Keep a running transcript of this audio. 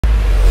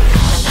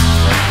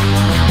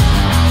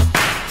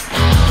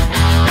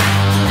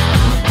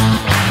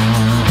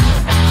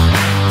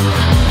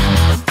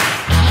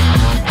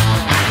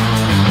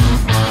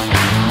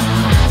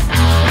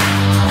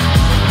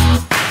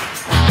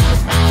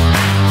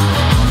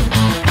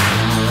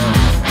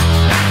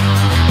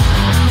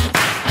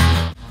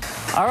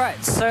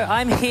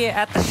I'm here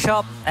at the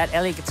shop at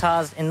Elliott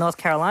Guitars in North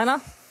Carolina.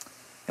 I'm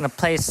gonna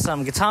play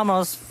some guitar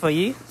models for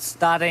you,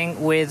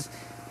 starting with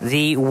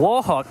the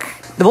Warhawk.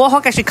 The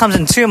Warhawk actually comes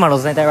in two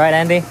models, ain't that right,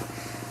 Andy?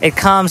 It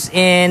comes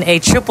in a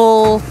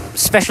triple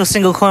special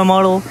single coil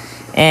model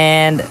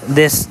and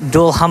this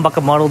dual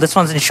humbucker model. This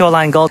one's in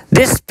Shoreline Gold.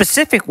 This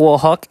specific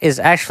Warhawk is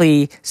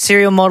actually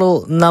serial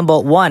model number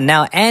 1.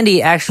 Now,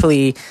 Andy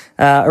actually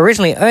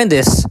originally owned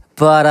this,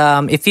 but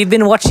if you've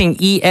been watching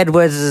E.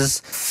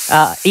 Edwards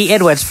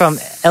from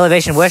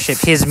Elevation Worship,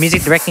 his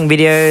music directing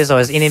videos or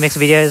his indie mix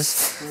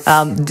videos,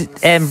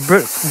 and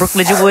Brooke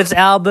Littlewood's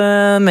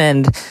album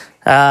and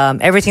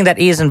everything that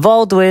he is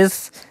involved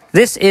with,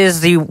 this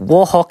is the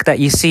Warhawk that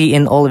you see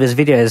in all of his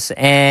videos.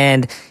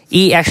 And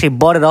he actually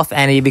bought it off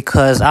Andy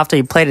because after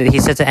he played it, he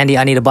said to Andy,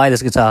 I need to buy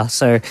this guitar.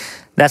 So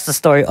that's the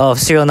story of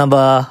serial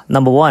number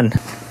 1.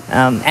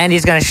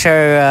 Andy's going to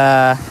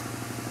show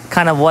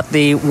kind of what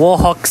the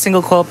Warhawk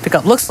single coil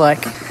pickup looks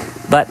like,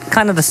 but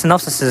kind of the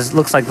synopsis is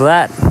looks like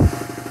that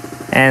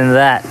and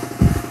that.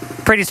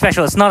 Pretty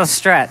special. It's not a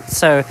Strat,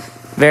 so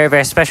very,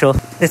 very special.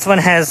 This one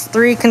has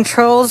 3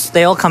 controls.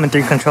 They all come in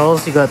 3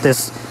 controls. You got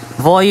this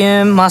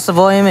volume, master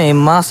volume, a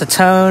master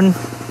tone,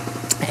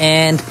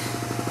 and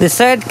the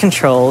third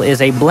control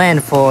is a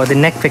blend for the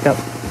neck pickup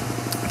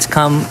to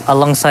come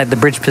alongside the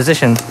bridge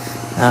position.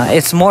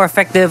 It's more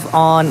effective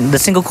on the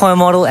single coil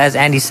model, as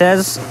Andy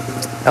says.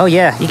 Oh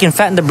yeah, you can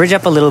fatten the bridge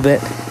up a little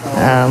bit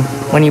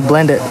when you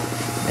blend it.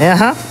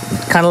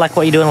 Kind of like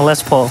what you do on a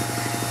Les Paul.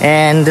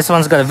 And this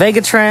one's got a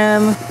Vega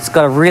trim. It's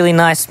got a really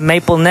nice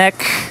maple neck,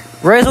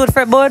 rosewood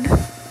fretboard.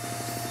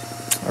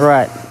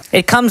 Right.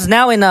 It comes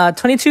now in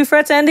 22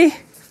 frets, Andy.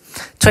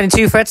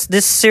 22 frets.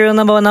 This serial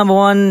number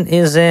 1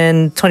 is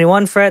in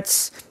 21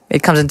 frets.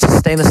 It comes in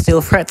stainless steel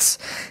frets.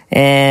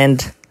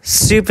 And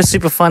super,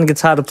 super fun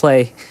guitar to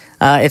play.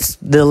 It's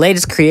the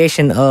latest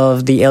creation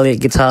of the Elliott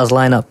Guitars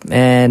lineup.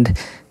 And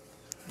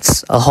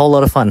it's a whole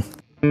lot of fun.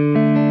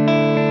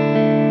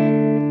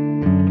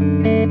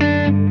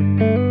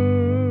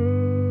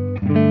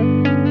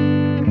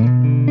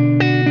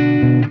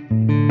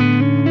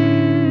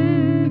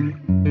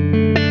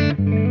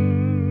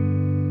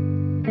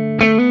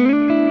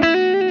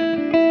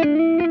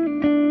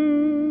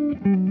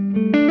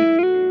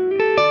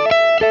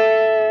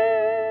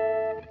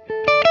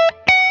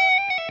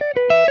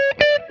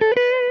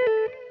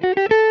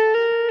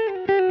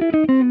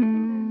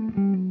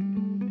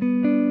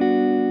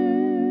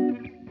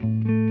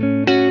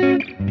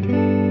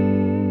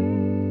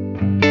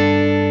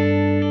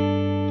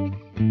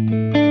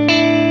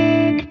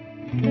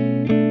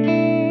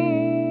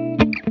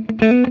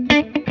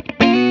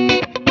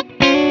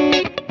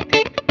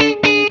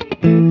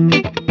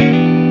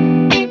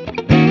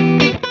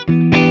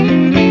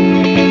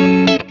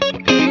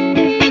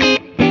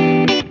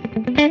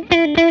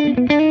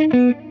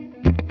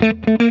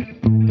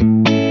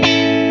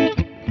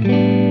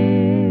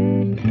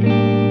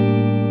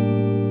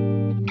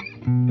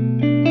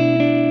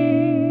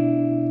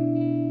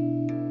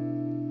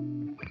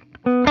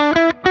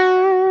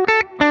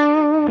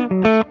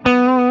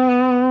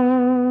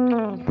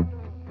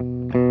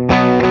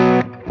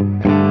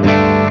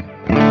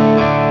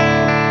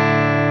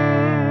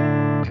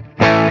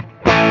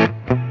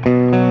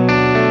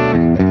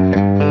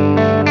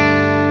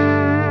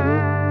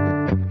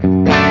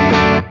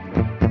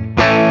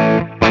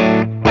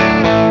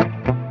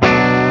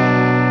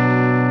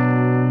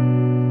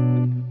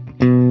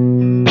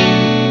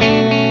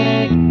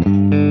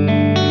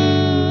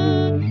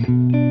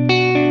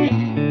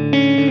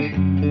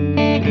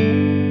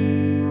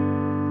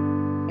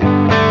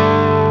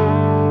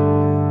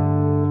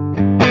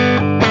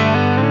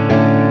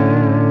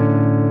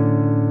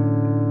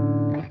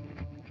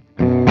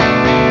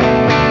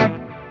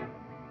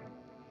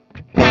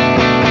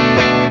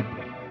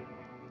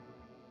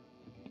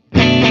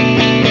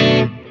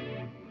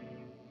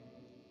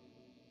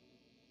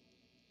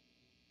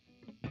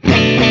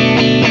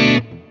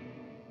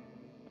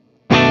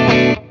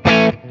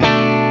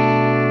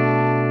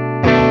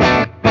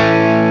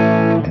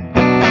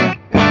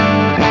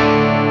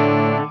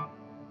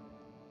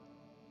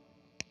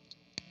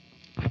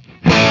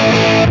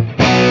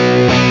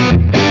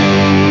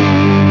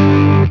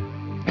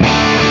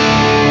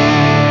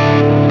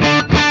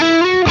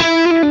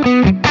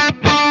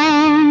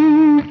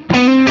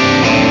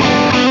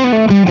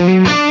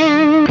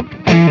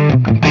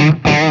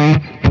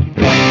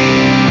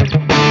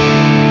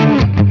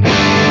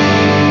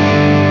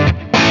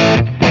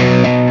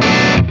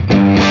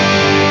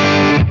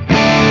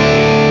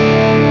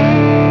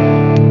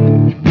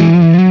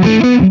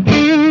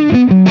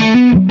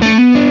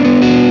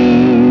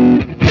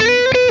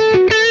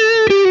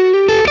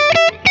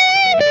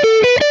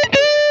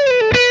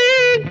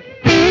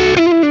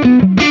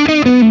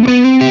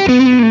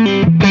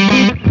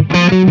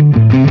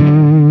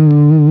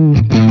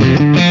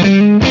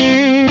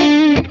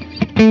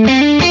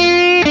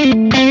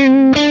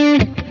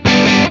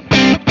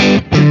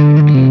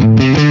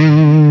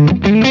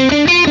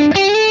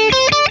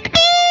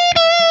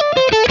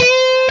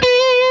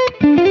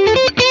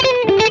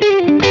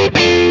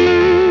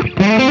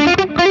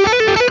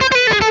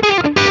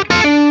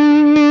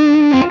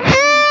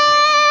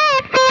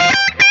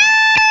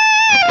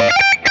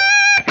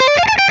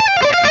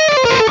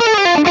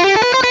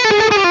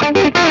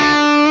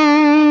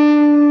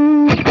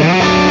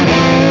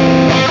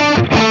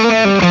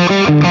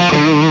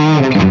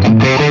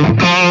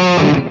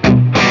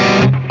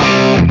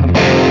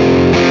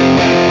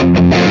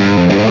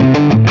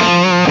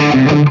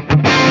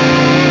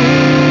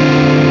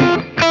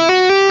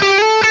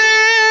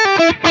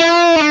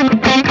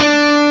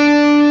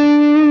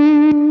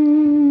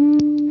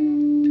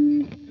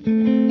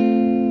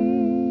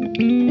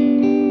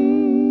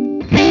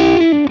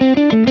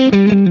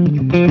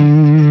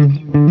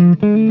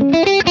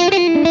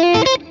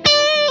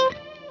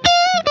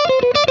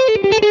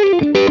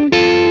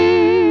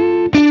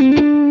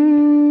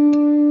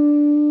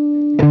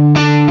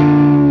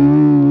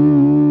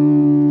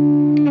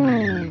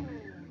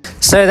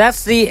 So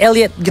that's the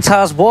Elliott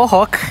Guitars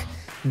Warhawk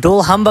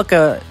dual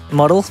humbucker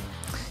model.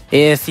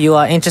 If you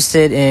are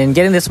interested in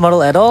getting this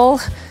model at all,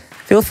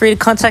 feel free to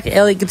contact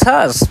Elliott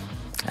Guitars.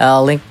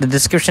 I'll link the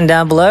description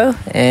down below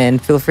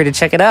and feel free to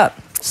check it out.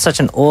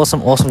 Such an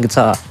awesome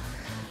guitar.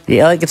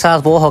 The Elliott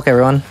Guitars Warhawk,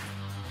 everyone.